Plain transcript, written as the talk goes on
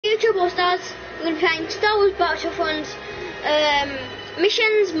YouTube All Stars. We're going to be playing Star Wars Battlefront,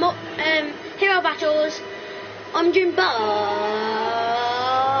 missions, hero battles. I'm doing by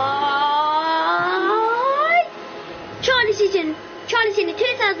Charlie Season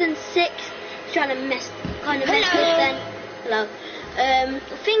 2006. Trying to mess with then. Hello. I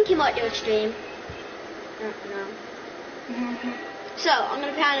think he might do a stream. I don't know. So I'm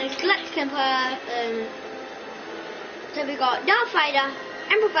going to be playing Galactic Empire. So we got Darth Vader,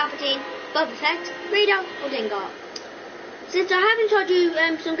 Emperor Palpatine, Boba Fett, Rita, or Dengar. Since I haven't told you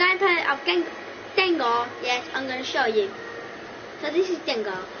some gameplay of Dengar yet, I'm going to show you. So this is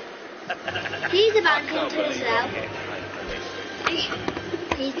Dengar. He's a bounty hunter as well.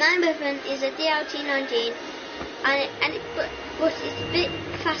 His main weapon is a DLT-19, but it's a bit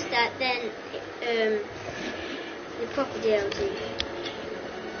faster than the proper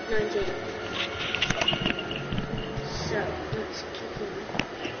DLT-19. So let's kick him.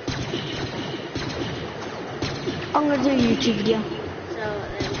 I'm gonna do a YouTube video. So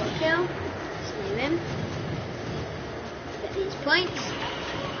then we've got kill. Save him. Get these points.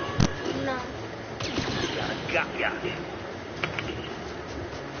 No.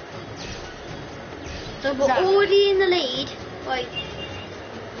 So we're already in the lead. Wait.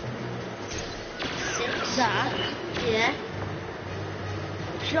 6. Zach, Yeah.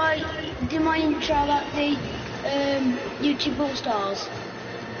 should I do my intro about the YouTube All Stars?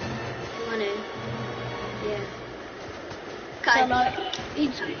 You want to? Yeah. So Okay. like,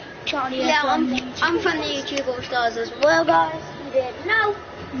 it's Charlie. Yeah, I'm from the YouTube All Stars as well, guys. You didn't know.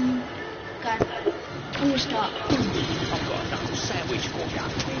 Okay. I'm gonna start. I've got a knuckle sandwich for you.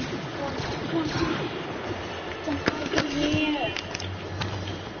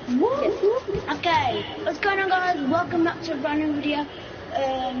 Okay, what's going on, guys? Welcome back to a brand new video.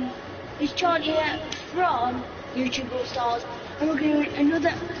 It's Charlie here from YouTube All Stars, and we're doing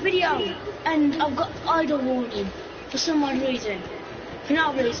another video. And I've got idle warning for some odd reason. For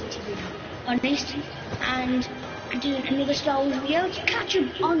no reason, to be honest. And I'm doing another Star Wars video to catch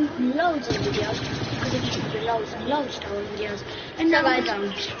up on loads of videos, because there used to be loads and loads of Star Wars videos. And So now I guys,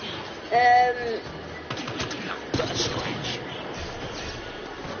 don't. Got a scratch.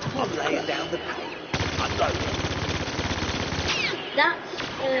 I'm laying down the paint. I'm loading. That's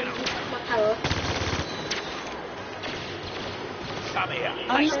my power. Come here.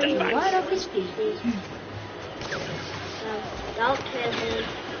 I'm Stay back. right off his feet. So don't kill him.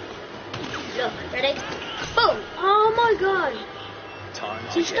 Look, ready? Boom! Oh my god! Time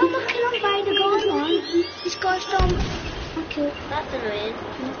to He stole my kill on Vader, guys, man. This guy stole my kill. That's annoying.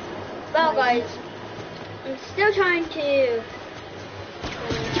 Well, guys, I'm still trying to.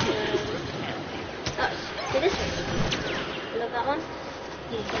 Do this one. Love that one.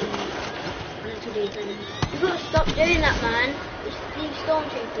 You've got to stop doing that, man. These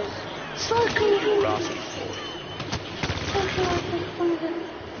stormtroopers. So cool. You're asking for it.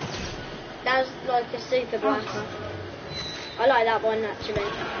 That was like a super blaster. I like that one actually.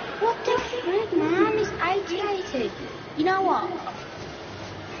 What the frick, man? It's 8080. You know what?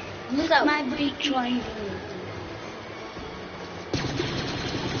 Look So- at my big triangle.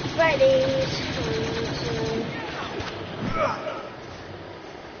 Right, these.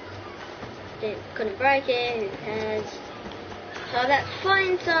 Couldn't break it, who cares? So let's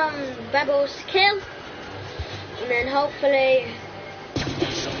find some rebels to kill. And then hopefully.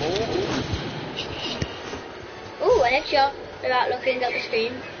 Some more? Ooh, an headshot without looking at the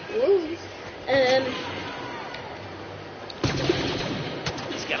screen. Ooh.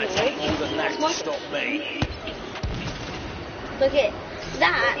 It's gonna take more than that to stop me. Look at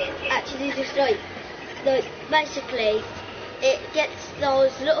that. Actually, just like basically, it gets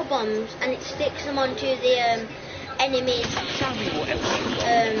those little bombs and it sticks them onto the enemy's Tell me what else you got.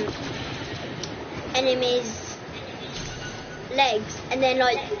 enemy's legs, and then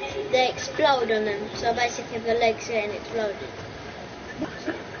like they explode on them. So basically, the legs get and explode.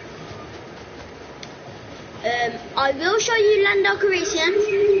 I will show you Lando Calrissian.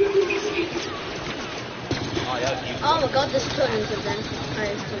 I hope you Oh my god, there's tons of them. Oh,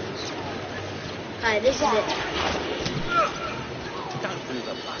 there's tons. Hi, this is it. don't do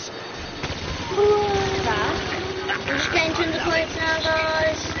the bus. I'm just getting tons of points now,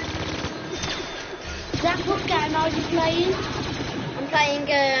 guys. Zach, what game are you playing? I'm playing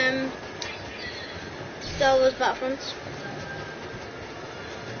Star Wars Battlefront.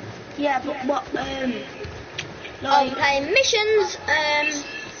 Yeah, but what, I'm like... playing missions,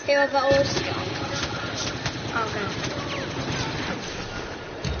 hero battles. Okay.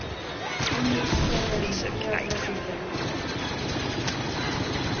 Piece of cake.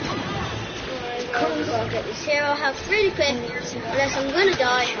 I'll get this hero health really quick, unless I'm gonna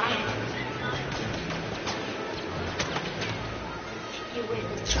die. You win.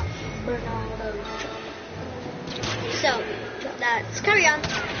 Chop. Bernardo. So, let's carry on.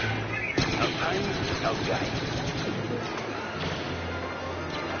 Okay.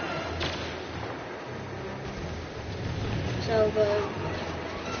 So,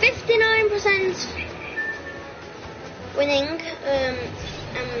 59% winning, and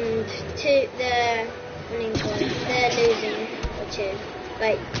they're winning one, they're losing for 2.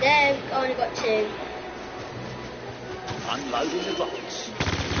 Wait, they've only got 2. Unloading the box.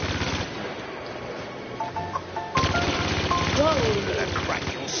 Whoa. Gonna crack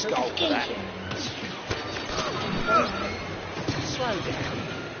your skull for that. Slow down.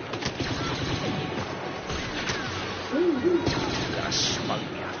 Gonna smoke you.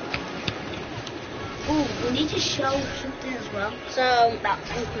 Ooh, we need to show something as well. So,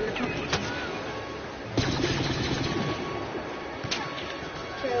 That's open the topic.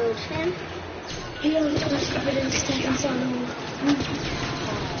 killed him. He only was covered in seconds on.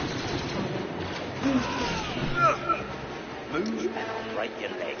 Move and I'll break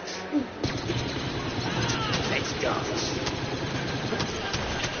your legs. Let's dance.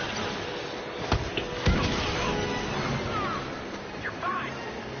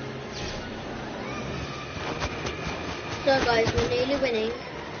 So guys, we're nearly winning.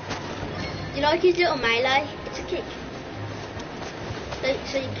 You like his little melee? It's a kick.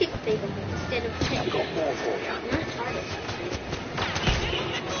 So you kick people instead of kick. I've got more for you. No, try this.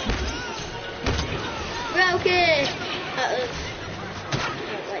 Broken! Oh,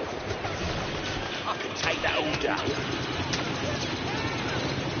 wait. I can take that all day.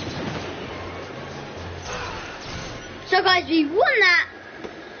 So guys, we won that.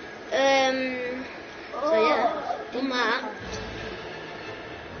 So yeah, won that.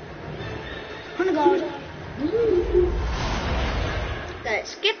 On the guard.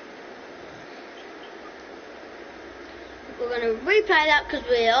 Let's skip. We're gonna replay that because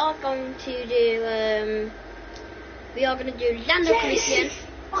we are going to do Lando Christian.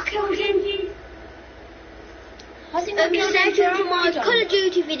 I killed him. I think Stay tuned for my Call of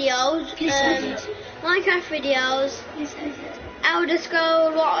Duty videos, Yes. Minecraft videos, Elder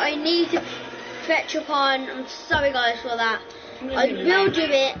Scrolls, what I need to fetch up on. I'm sorry guys for that. I will do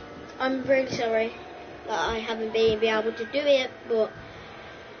it. I'm really sorry that I haven't been able to do it, but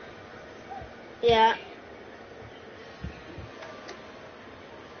yeah.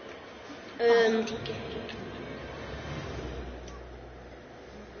 I'm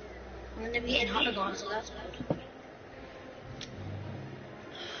gonna be in Hologon, so that's good.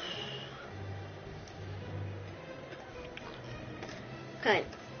 Okay,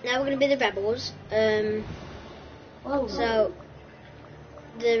 now we're gonna be the rebels. Whoa. So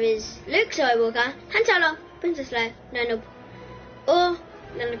there is Luke Skywalker, Han Solo, Princess Leia, Lando, or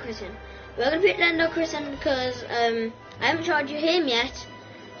Lando Christian. We're gonna pick Lando Christian because I haven't tried him yet.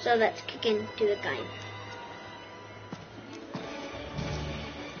 So let's kick into the game.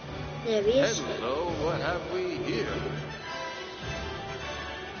 There he is. Hello, what have we here?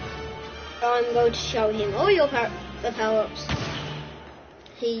 I'm going to show him all the power-ups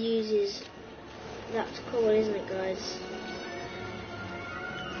he uses. That's cool, isn't it, guys?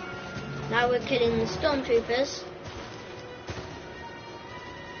 Now we're killing the stormtroopers.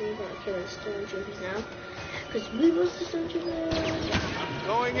 We're going to kill the stormtroopers now. Because we was the stormtroopers.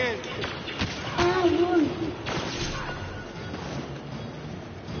 Going in.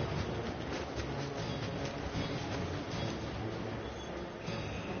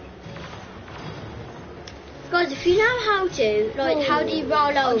 Guys, if you know how to, like, how do you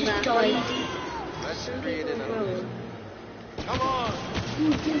roll over? Let's create it. Come on.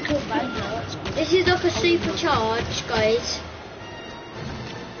 This is like a supercharge, guys.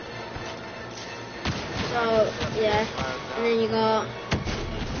 So, yeah. And then you got...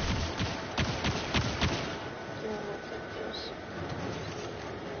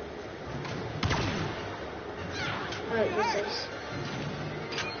 Oh, what's this?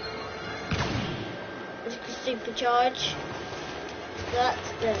 It's a supercharge. That's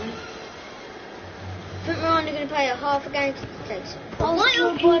done. I think we're only going to play a half a game to the takes. Oh,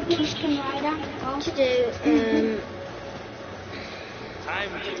 my board Tusken Rider. To do,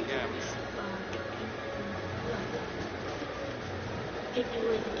 Time to camp.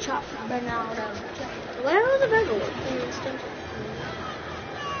 Chop Bernardo. where are the rebels?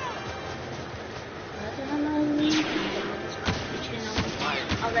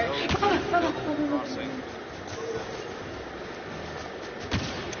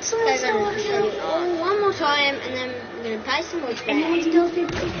 Guys, I'm going to show you all one more time, and then I'm going to play some more today. Anyone still see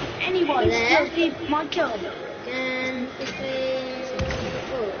my kill? Again, 15,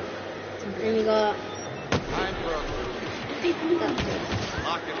 4. Then we got Time for a move. that.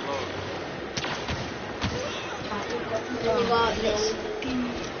 Lock and load. Then we got this.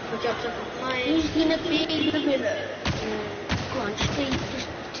 Which drops off of mine. Who's gonna be the villain? Go on, just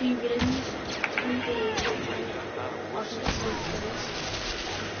two villains.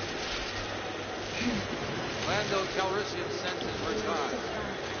 Lando Calrissian senses retard.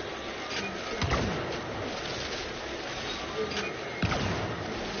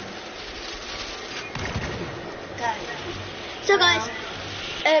 So guys,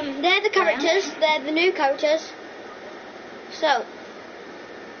 they're the characters. They're the new characters. So.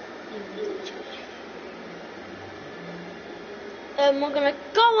 We're gonna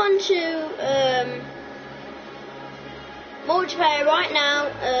go on to multiplayer right now.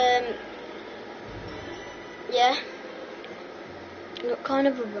 Yeah, got kind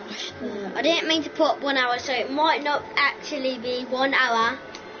of a rush there. I didn't mean to put 1 hour, so it might not actually be 1 hour.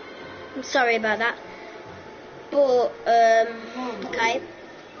 I'm sorry about that. But okay,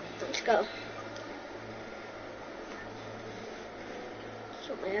 let's go.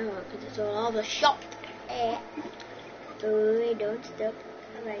 Sort my hair out because it's all over shop. Oh, don't stop.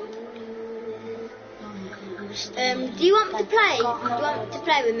 Do you want to play? Do you want to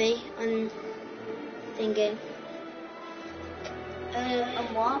play with me on thingy? On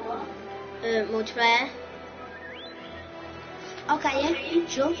what? Multiplayer. Okay, yeah,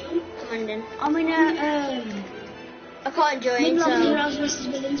 sure. Come on then. I'm in a I can't join. Midnight So. Heroes vs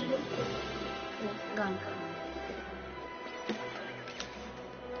Villains book. Go on.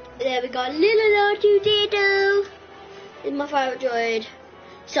 There we go. Little R2D2. He's my favourite droid.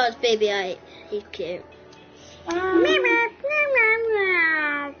 So it's BB-8. He's cute.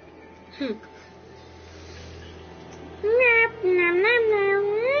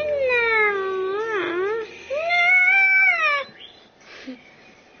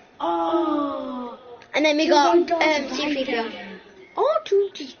 Oh. And then we got C-3PO.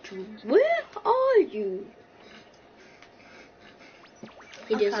 R2D2, where are you?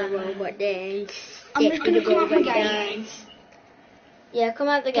 He does a robot dance. I'm just gonna come out the game. Yeah, come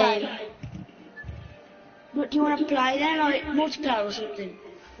out the game. What do you want to play then, or multiplayer or something?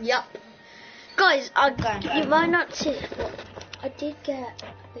 Yup. Guys, Okay. you might not see it, but I did get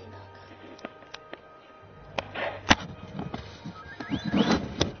a big knock.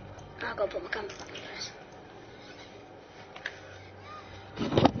 I'll go put my camera back first.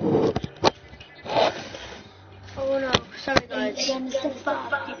 Oh no, sorry guys.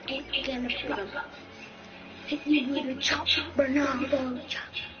 Hit you with a chop, Ronaldo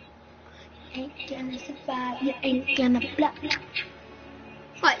chop. Ain't gonna survive, you ain't gonna block.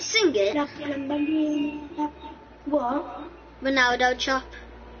 Right, sing it. What? Ronaldo chop.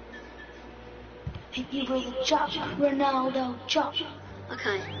 Hit you with a chop, Ronaldo chop.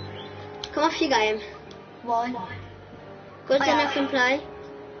 Okay. Come off your game. Why? Go to enough and play.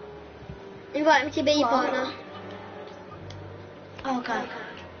 Invite me to be your partner. Okay.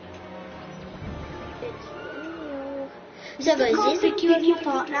 So guys, Can't pick you as your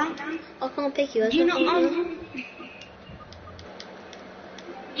partner. I can't pick you as You're my not partner. on.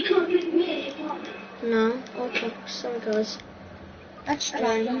 You can't pick me as your partner. No, okay, sorry guys. That's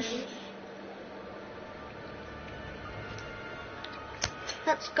strange.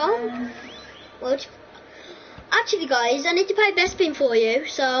 Let's go. Well, actually guys, I need to play best spin for you,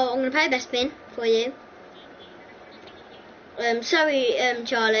 so I'm going to play best spin for you. Sorry,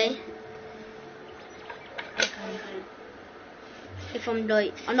 Charlie. If I'm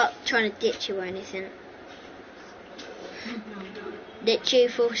not trying to ditch you or anything. Ditch you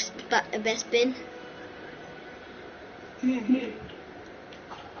for best spin. Okay,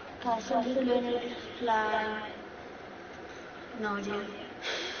 so I'm gonna play. No idea.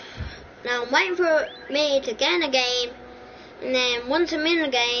 Now I'm waiting for me to get in a game, and then once I'm in a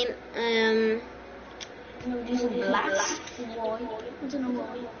game, There's a blast. Why? I don't know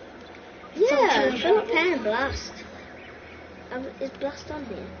why. yeah, I'm not playing Blast. Is Blast on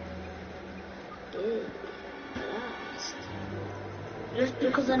here? Good. Blast. Just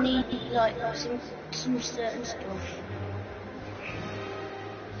because I need like some certain stuff.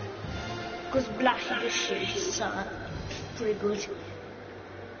 Because blast is just shit, so pretty good.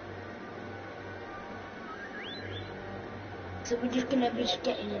 So we're just gonna be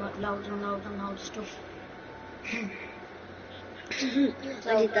getting like loads and loads and loads of stuff. I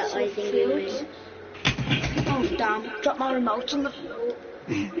did that I think anyway. Oh damn, drop my remote on the floor.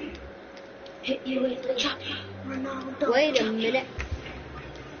 Hit you with the chopper, Ronaldo. Wait a chopper. minute.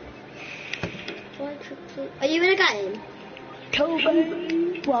 Are you in a game?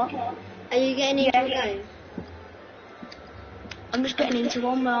 Toby. What? Are you getting into a game? I'm just getting into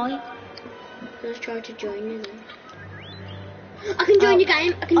one, right? Let's try to join you then. I can join your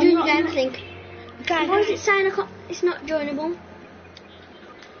game. I can join your game, I think. Okay. Why is it saying it's not joinable?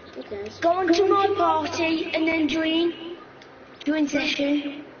 Okay. Go on to my party and then join. Join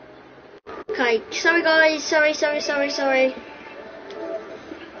session. Okay, sorry guys, sorry. I'm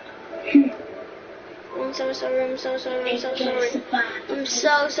so sorry, I'm so sorry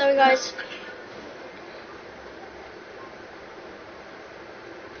guys.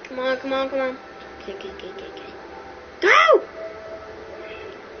 Come on. Okay. Go!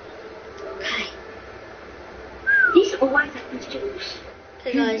 Okay. These always happens to us.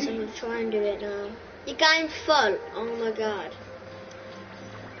 Okay guys, I'm gonna try and do it now. Your game's full. Oh my god.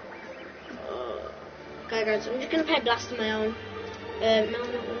 Okay guys, I'm just gonna play Blast on my own.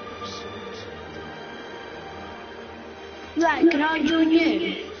 Right, can I join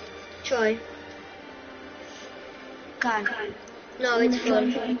you? Try. Okay. No, it's full.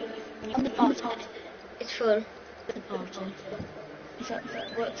 On the party. It's full. The party. So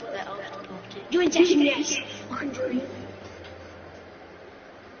that works better after the party. Join session, yes. I can join you.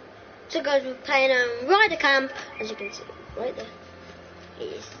 So guys, we're playing Rider Camp, as you can see, right there.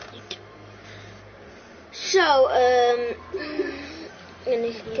 Yes. So, I'm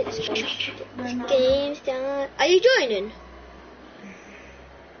gonna get this game started. Are you joining?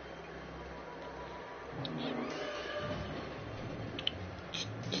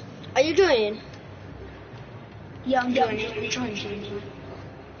 Are you joining? Yeah, I'm joining. I'm trying to join you.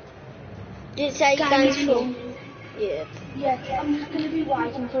 Did it say your game's full? Yeah. Yeah, I'm just going to be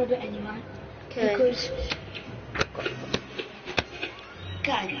waiting for a bit anyway. Okay. Because...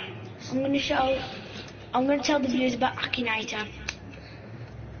 Okay, I'm going to tell the viewers about Akinator.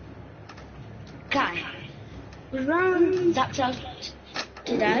 Okay. We ran that out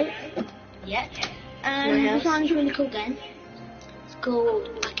today. Yeah. And we found a really cool game. It's called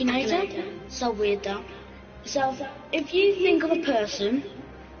Akinator. So weird though. So, if you think of a person,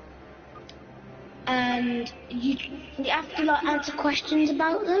 and you have to like answer questions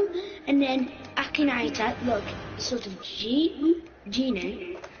about them, and then Akinator, like sort of genie,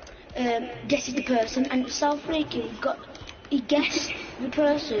 guesses the person, and it's so freaky. He guessed the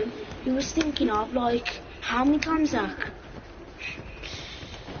person he was thinking of, like how many times that?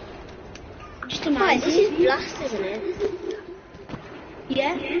 Just amazing. Right, this is Blast, isn't it?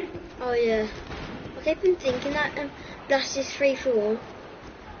 Yeah. Oh yeah. I've been thinking that Blast is free for all.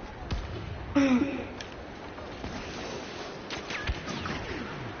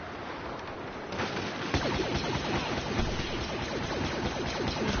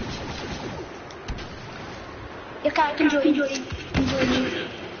 Okay, I can join you. Is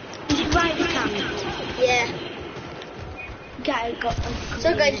it Rider Camp? Yeah. Okay, I got.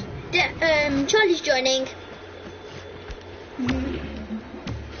 So guys, Charlie's joining.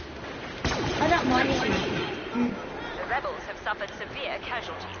 I don't mind it. The rebels have suffered severe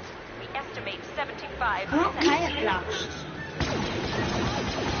casualties. We estimate 75. I'm okay at last.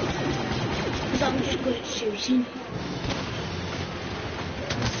 Because I'm just good at shooting.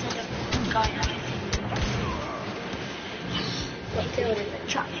 Instead of going at it. What field is it?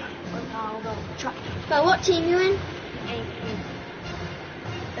 Trap. I'll go trap. Well, what team you in? I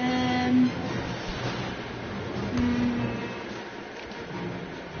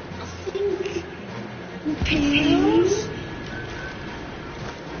think Imperials.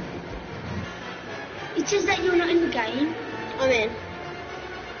 It says that you're not in the game. I'm in.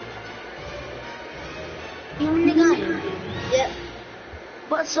 You're in the game. Yep.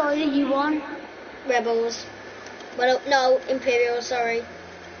 What side are you on? Rebels. Well, no, Imperial, sorry.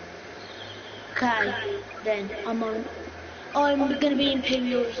 Okay, then I'm gonna be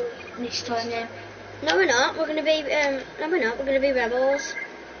Imperials this time then. No, we're not. We're gonna be no, we're not. We're gonna be Rebels.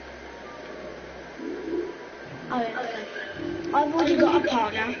 Oh, okay. I've already got a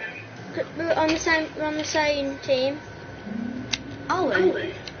partner. We're on the same team. Oh,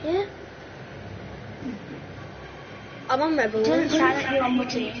 really? Yeah. I'm on Rebels. It doesn't say that you're on my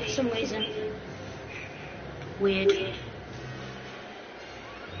team for some reason. Weird.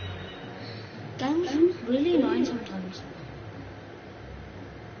 Games really annoying sometimes.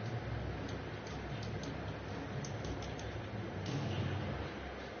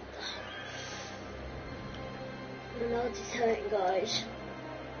 My nose is hurting, guys.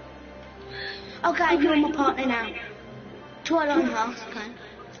 Okay, you're my partner now. Twilight House, okay.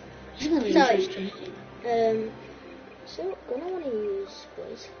 This is gonna be interesting. So what I want to use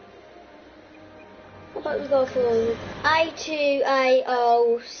was. How about we go for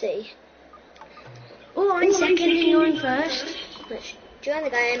I2AOC? Oh, I'm second and you're in first. Let's join the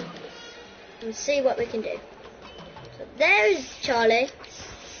game and see what we can do. So there's Charlie.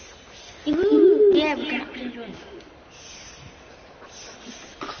 Ooh, yeah, we can actually join.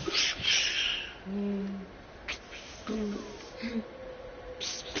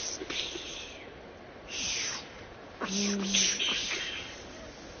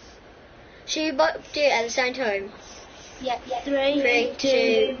 Should we both do it at the same time? Yeah, 3,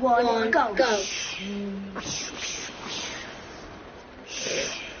 2, 1, go. go.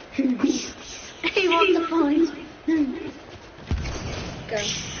 He wants the point. Go.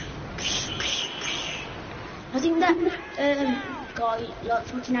 I think that guy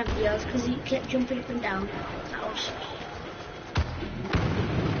likes watching our videos because he kept jumping up and down. That was...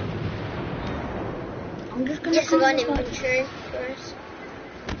 I'm just gonna Yes, I got an inventory for us.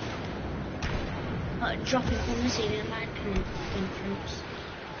 Dropping from the ceiling like an entrance.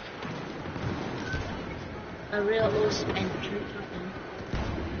 A real awesome entrance, not them.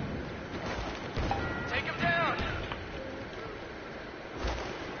 Take him down!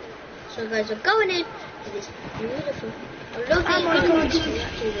 So guys, we're going in to this beautiful, lovely Oh my God. It's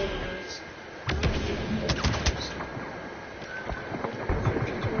actually really nice.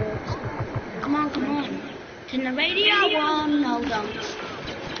 Come on. Turn the radio on. Hold on.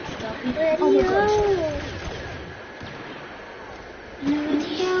 Stop it. Oh my gosh.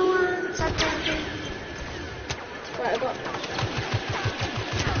 Right, I got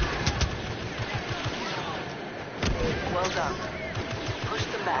Well done. Push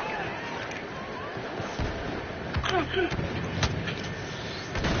them back.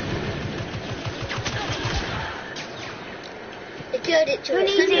 they killed it to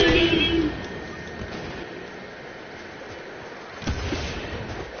it.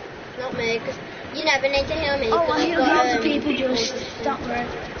 Not me, because you never need to heal me. Oh, 'cause I I've hear got, lots of people just don't worry.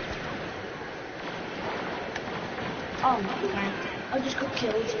 Oh my god. I just got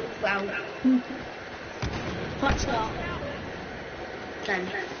killed. Wow. Hot start. Done.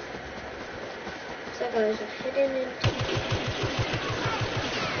 So guys, we're heading into...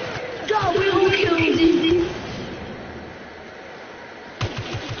 Oh, we all killed him.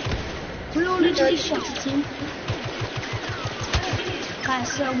 We all literally shot at him. Okay,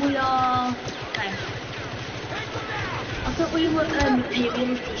 so we are... Okay. I thought we were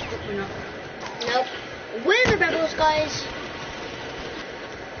Imperials just, but we're not. Nope. We're the rebels, guys.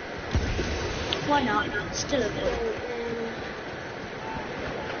 Why not? Still a bit.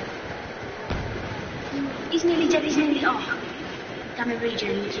 He's nearly dead, he's nearly... Oh. Damn it,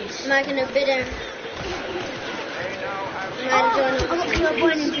 regen, Jesus. Am I going to bid him? Am I going to I got killed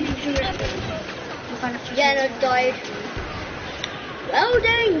by an infantry. Yeah, no, died. Well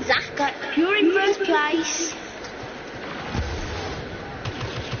done, Zach. You're in first place.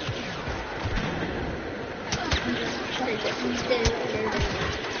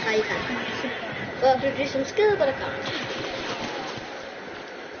 How you can. Well, I could do some skill, but I can't.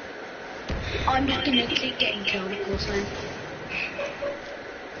 I'm just gonna keep getting killed, of course, then.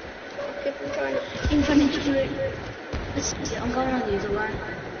 Keep on trying to... Infantry. This is it, I'm going on the other one.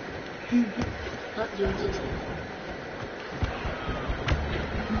 Not used.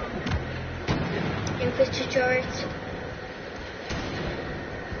 Infantry turret.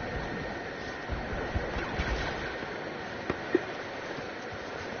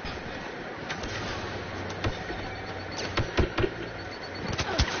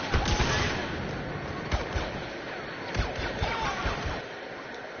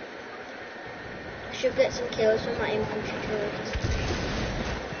 Should get some kills from my infantry turret.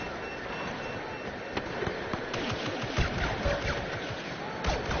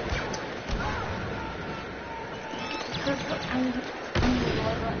 I'm on the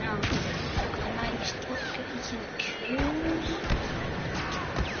wall right now. And I start getting some kills.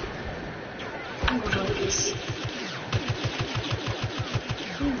 I'm gonna go this.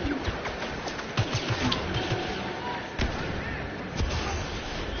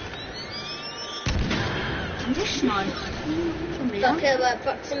 This nice. Got killed by a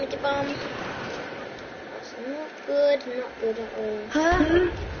proximity bomb. That's not good at all. Huh?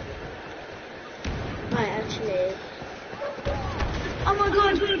 Right, actually. Oh my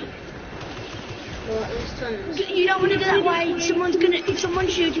god! What this tunnel? You don't want to go that way.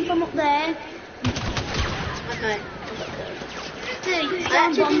 Someone's shooting from up there. Okay. See, I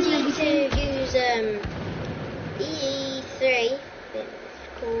actually need to use EE3. It's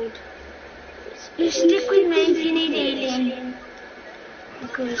called. You stick with me if you need healing.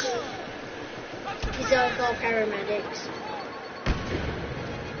 Because These are called paramedics.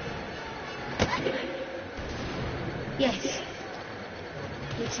 yes.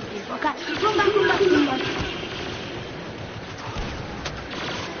 Okay, run back.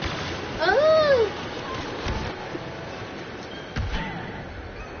 Oh!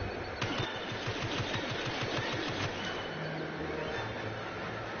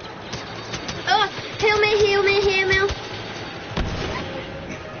 Oh! Heal me!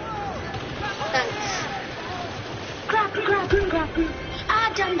 Thanks. Crap. Ah,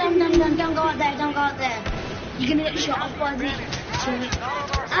 damn, don't go out there. You're gonna get shot off by the turret.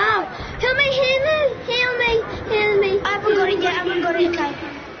 Ow! Heal me! I haven't got it yet, okay.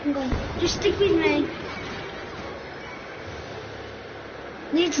 I'm going. Just stick with me.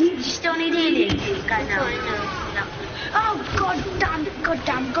 You still need healing? Okay, no. Oh, god damn it.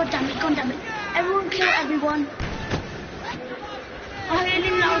 Everyone kill everyone. I'm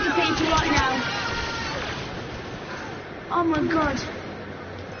healing loads of people right now. Oh my god.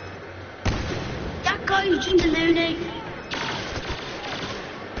 That guy is just a loony.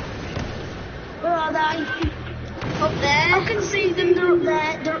 Where are they? Up there. I can see them, they're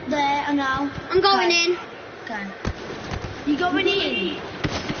up there, I know. I'm going in. Okay. You going in?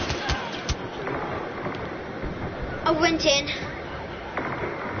 I went in.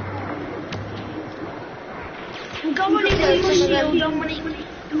 I'm going in with my shield, I'm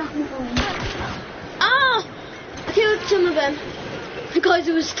not going. Oh! I killed some of them. The guys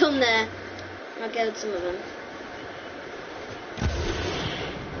who were stunned there. I killed some of them.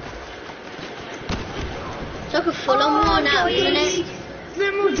 It's like a full-on war now, isn't it?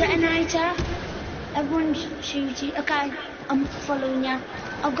 Thermal detonator. Everyone shooting. Okay, I'm following you.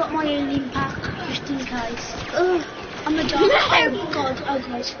 I've got my healing pack just in case. Ugh. I'm a dog. Oh god.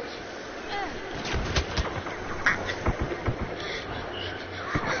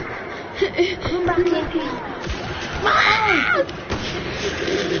 Come back here. Oh!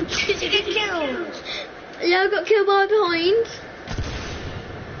 Did you get killed? Yeah, I got killed by behind.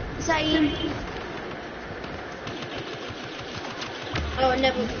 Same. Oh, I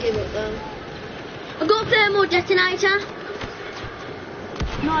never give up though. I got a thermal detonator.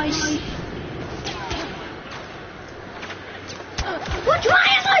 Nice. What? Why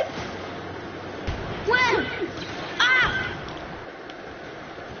is I? Where? Ah!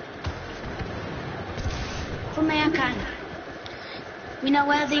 From me I can. We know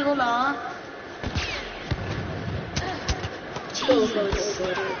where they all are. Jesus.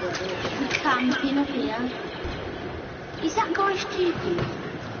 We're camping up here. Is that guy stupid?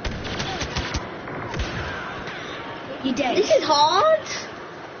 You dead? This is hard.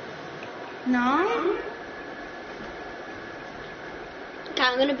 No? Okay,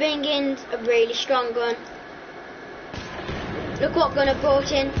 I'm gonna bring in a really strong gun. Look what gun I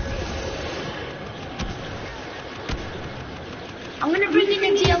brought in. I'm gonna bring in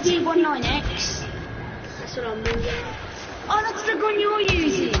the DLT-19X. That's what I'm bringing. Oh, that's the gun you're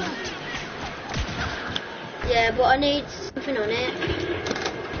using. Yeah, but I need something on it.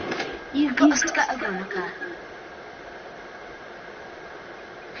 You've got a scattergun, okay.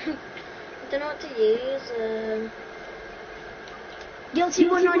 I don't know what to use.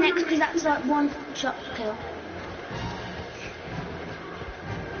 DLT-19X, because that's like one shot kill.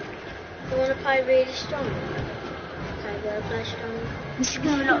 I want to play really strong. Okay, well, play strong. This is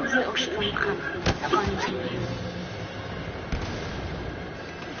going to be a lot of little strong camp. That kind of thing.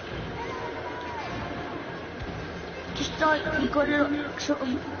 Just like you've got a little sort of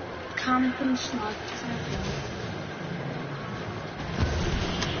camp and snipe.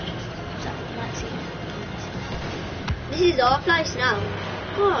 That's it. This is our place now.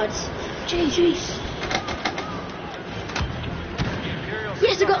 God. Jesus.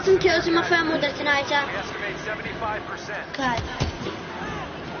 Yes, I got some kills with my thermal detonator. We estimate 75%. Okay.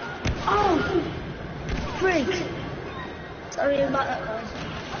 Oh! Frig. Sorry about that, guys.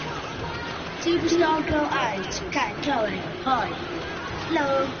 Superstar Girl 8. Okay, Chloe. Hi.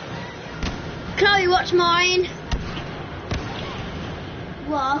 Hello. Chloe, watch mine.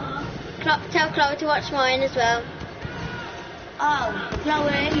 What? Tell Chloe to watch mine as well. Oh,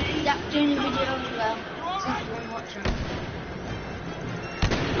 Chloe. That's doing a video as well. So if you want to watch her.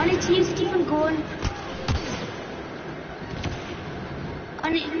 I need to use a different gun. I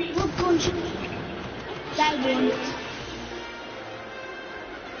need what gun should that one?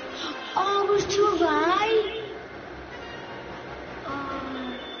 Oh, it was too away.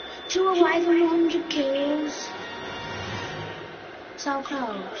 Too away from 100 kills. So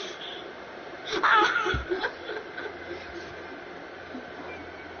close. Ah!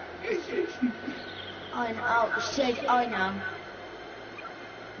 I know. Said I know.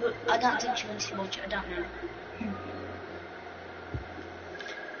 But I don't think she wants to watch it, I don't know.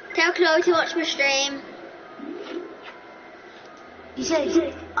 Tell Chloe to watch my stream. He says,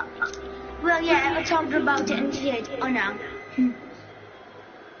 well, yeah, I told her about it and she said, I know.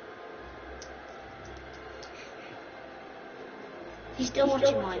 He's still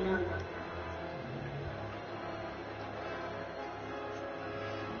watching mine now.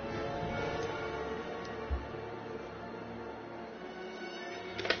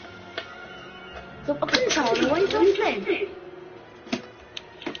 So I control away from them.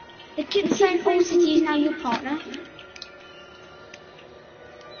 The kid saying all city is now your partner.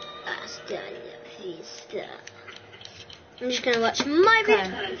 That's done. He's done. I'm just gonna watch my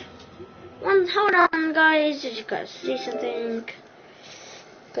video. Hold on, guys. I just gotta see something.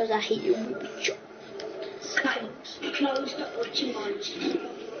 Because I hate you. Close, not watching mine.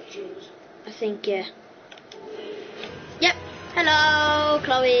 I think, yeah. Yep. Hello,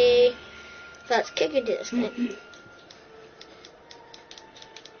 Chloe. Let's kick into this thing.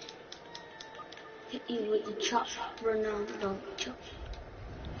 Hit you with the chop, Ronaldo chop.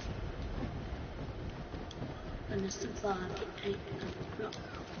 Gonna survive at 8 o'clock.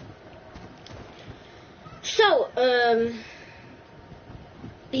 So,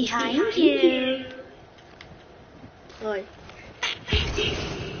 Behind you. Oi.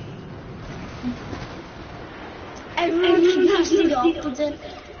 Everyone can pass it off with the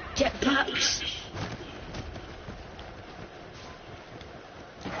jetpacks.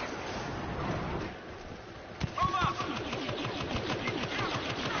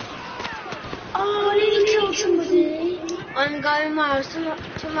 Oh, I nearly killed somebody. I'm going miles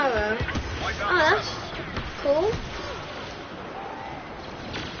tomorrow. Oh, that's cool.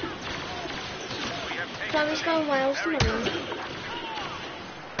 Chloe's going Wales tomorrow.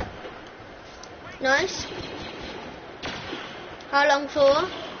 Nice. How long for?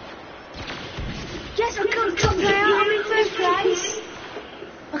 Yes, I killed top player. I'm in first place.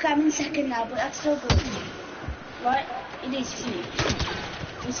 Okay, I'm in second now, but that's still good. Right? It is, isn't it?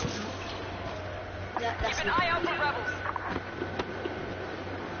 This is not. That's Keep an eye out for rebels.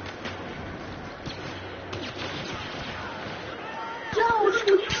 Yo, I just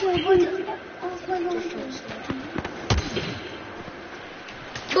got killed.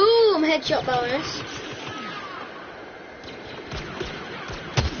 Boom! Headshot bonus.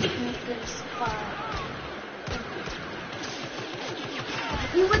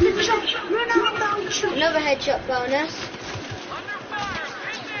 You with the chop, run out, chop. Another headshot bonus.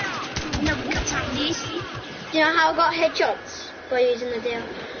 Never got time this. Do you know how I got headshots by using the deal?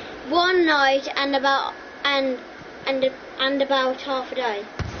 One night and about half a day.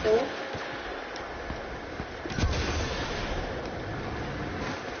 Cool.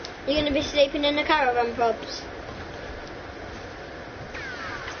 You're gonna be sleeping in the caravan, probs.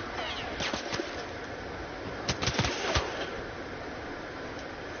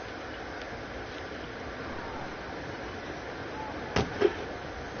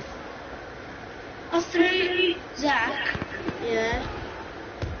 I threw Zach. Yeah.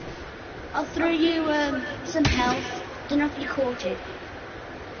 I threw you some health. Don't know if you caught it.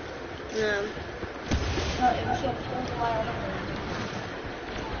 No. No, it was your all the way over there.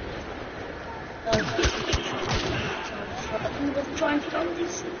 I'm gonna try and throw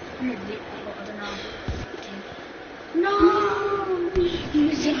this. I don't know. No! You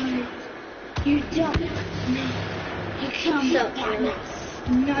died. You died. You can't So, get me.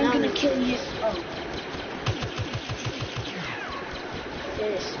 No, I'm gonna kill you. Oh.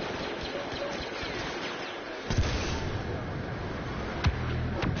 Yes.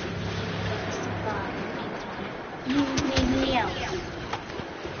 You need me out.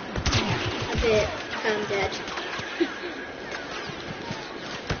 A bit. I'm dead.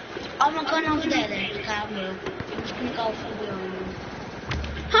 I'm not going over there then, because I will. I'm just gonna go for the other.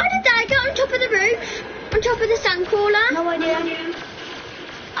 How did I get on top of the roof? On top of the sandcrawler? No idea.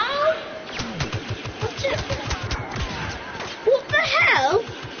 Oh! What the hell?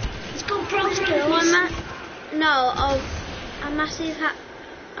 Let's go pro skills. A massive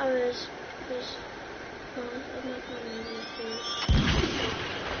I was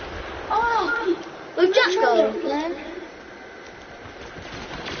Oh! with Jack Control go. then.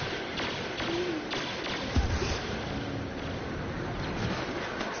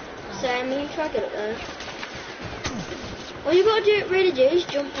 So I'm gonna try to get it there. All you gotta do is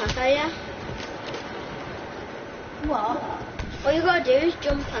jump pack, ya? What? All you gotta do is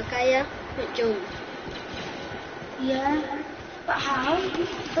jump pack, ya? Not jump. Yeah. But how?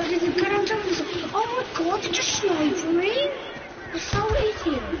 But did it get on top of this? Oh my god, they're just sniping me. I'm so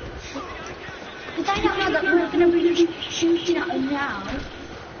idiot. Did they not know that we're gonna be just shooting at them now?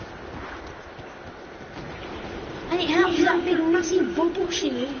 And it helps that big massive bubble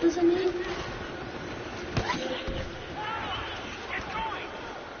shield, doesn't it?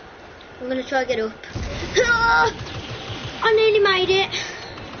 I'm gonna try to get up. I nearly made it.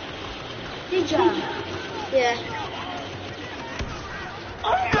 Did ya? Yeah.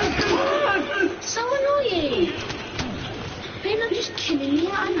 Oh my god! So annoying! People are just killing me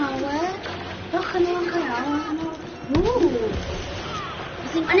out of nowhere. Look, Ooh.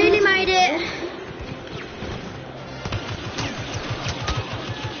 I nearly made it.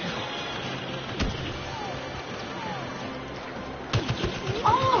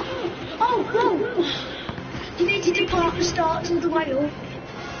 Oh, whoa! You need to depart the start all the way up.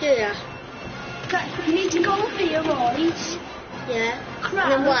 Yeah. Okay, you need to go up here, right? Yeah.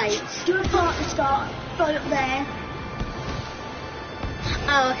 Crouch. And then wait. Do a part to start right up there.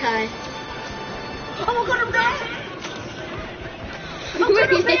 Oh, okay. Oh my god, I'm there! I'm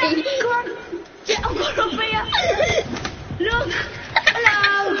going up here! Come on! Yeah, I'm going up here! Look!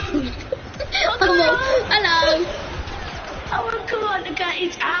 Hello! Hello. Oh, come on, okay,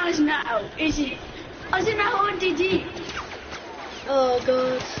 it's ours now, is it? I don't know how I did it. Oh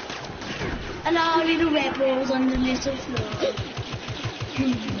god. Hello, little rebels on the little floor.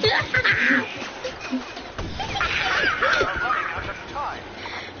 We're running out of time.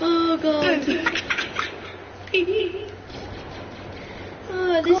 Oh god.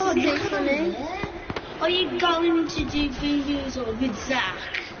 Oh, this God, is look so at funny. that. Are you going to do videos or with Zach?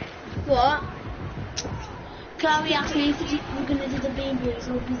 What? Chloe asked me if we're going to do the videos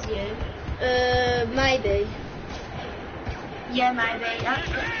or with you. Maybe. Yeah, maybe.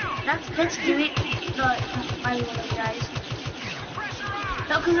 Let's do it. Like, maybe one of the days.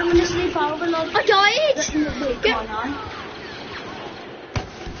 No, because I'm going to sleep over. Like, I died. Can't I?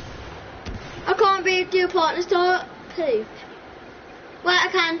 I can't do a partner start. Poop. Wait, I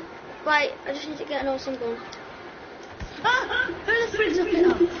can. Wait, I just need to get an awesome gun. Ah! Who the frick's up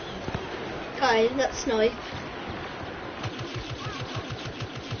there? Okay, that's snipe.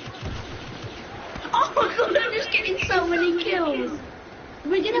 Oh my god, I'm just getting so many kills.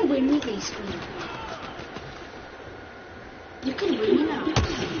 We're going to win with this one. You can win, you know.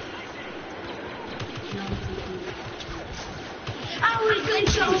 No. Oh, we're going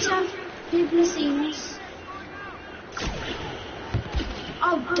shorter. People are seeing us.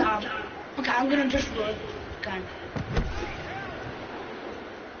 Oh, damn. Okay, I'm gonna just run. Okay.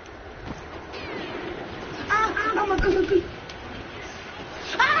 Oh my god.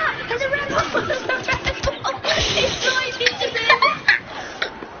 Ah, there's a rebel! There's a rebel! It's driving to them!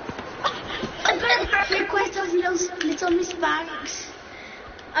 I'm gonna request those little splits on Miss Banks.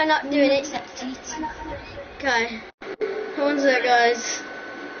 I'm not doing it. Accept it. Okay. One sec, guys.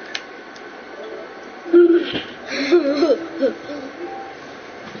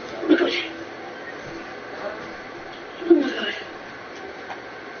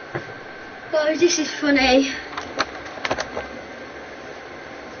 Guys, this is funny.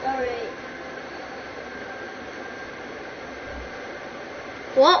 Sorry.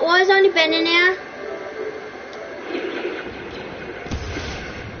 What? Why is only Ben in here?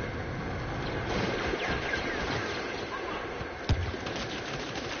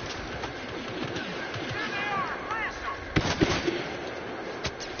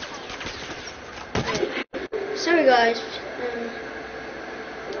 Sorry guys,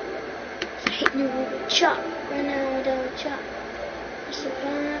 hitting you with a chop, Ronaldo chop. I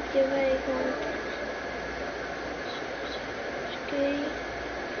survived your way home. Okay,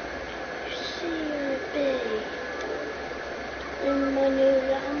 you see your bay in my new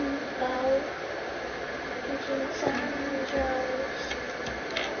Lambo, using Sandros.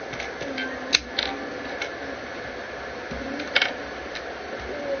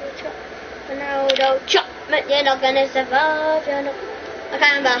 Ronaldo chop. But you're not gonna survive, you're not... Okay,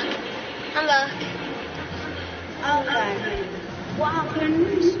 I'm back. I'm back. Okay. What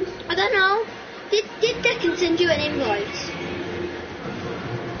happened? I don't know. Did Deccan send you an invite?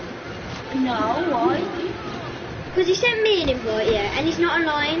 No, why? Because he sent me an invite, yeah, and he's not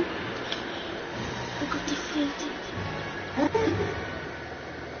online. I got defeated.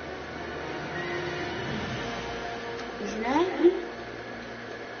 Isn't it?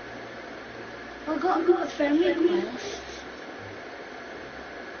 I got a friend request.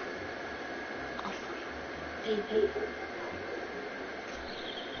 People.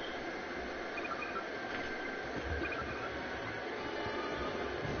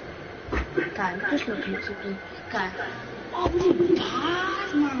 Okay, I'm just looking at something. Okay. Oh, we did bad,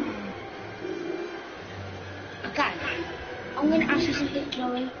 man. Okay. I'm going to ask you something,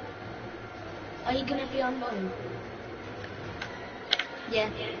 Chloe. Are you going to be online? Yeah.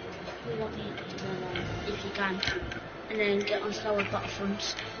 We want you to be online, if you can. And then get on Starwars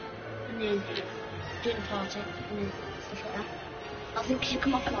Battlefronts. And then do the party. And then stuff like that. I think you should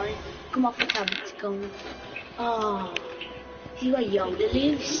come offline. come off the tablet to go. Oh, he got Yoda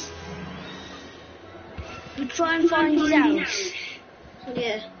leaves. We try and find his house.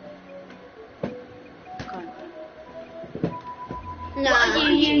 Yeah. Come on. No. What are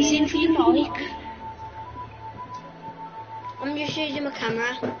you using for your mic? I'm just using my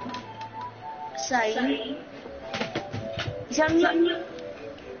camera. Same. It sounds like.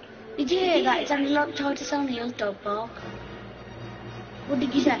 Did you hear that? It sounded like Titus O'Neill's dog bark. What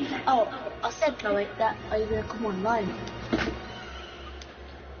did you say? Oh, I said, Chloe, that are you going to come online?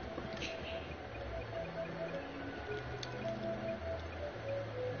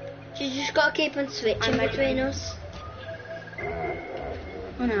 You just gotta keep on switching between us.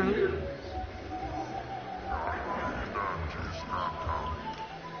 Oh no.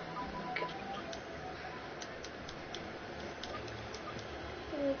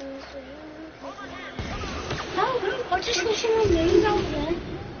 Oh, I just saw someone move out there.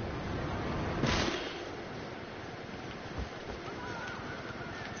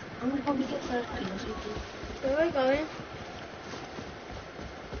 I'm gonna probably get first kill or something. Where are we going?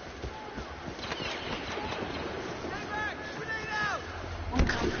 I'm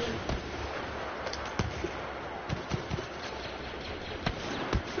camping.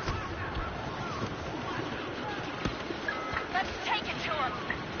 Let's take it to him.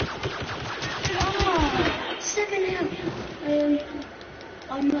 Oh, 7 out.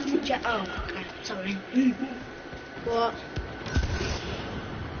 I'm not a jet. Oh, okay, sorry. What?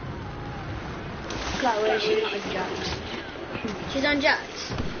 Chloe, she's not a jet. She's on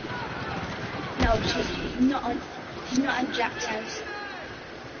Jack's. No, she's not at Jack's house.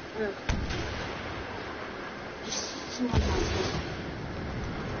 Oh. Just someone else's.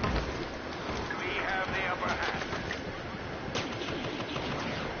 We have the upper hand.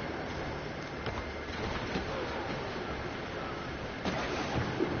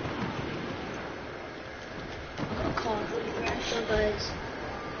 I've got a car for the crash. So guys.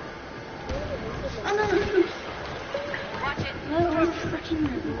 Oh no! Watch it. No, we're freaking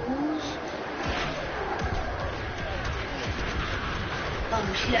rebels.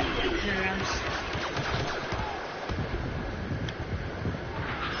 Oh, she let me in her house.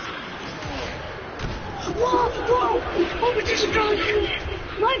 Whoa, whoa! Oh, we're just driving.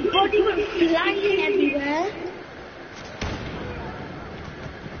 My body went flying everywhere.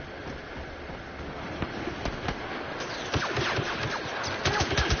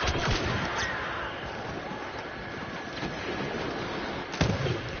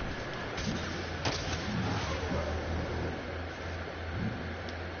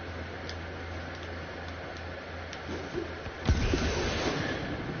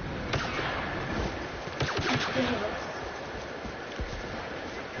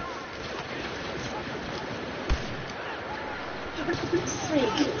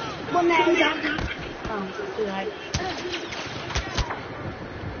 Sweet. One there, Jack. Oh, too late.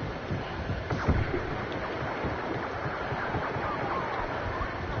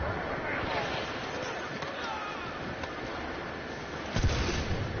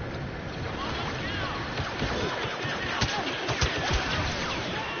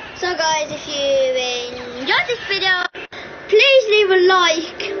 So guys, if you enjoyed this video, please leave a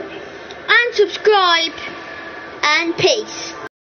like and subscribe and peace.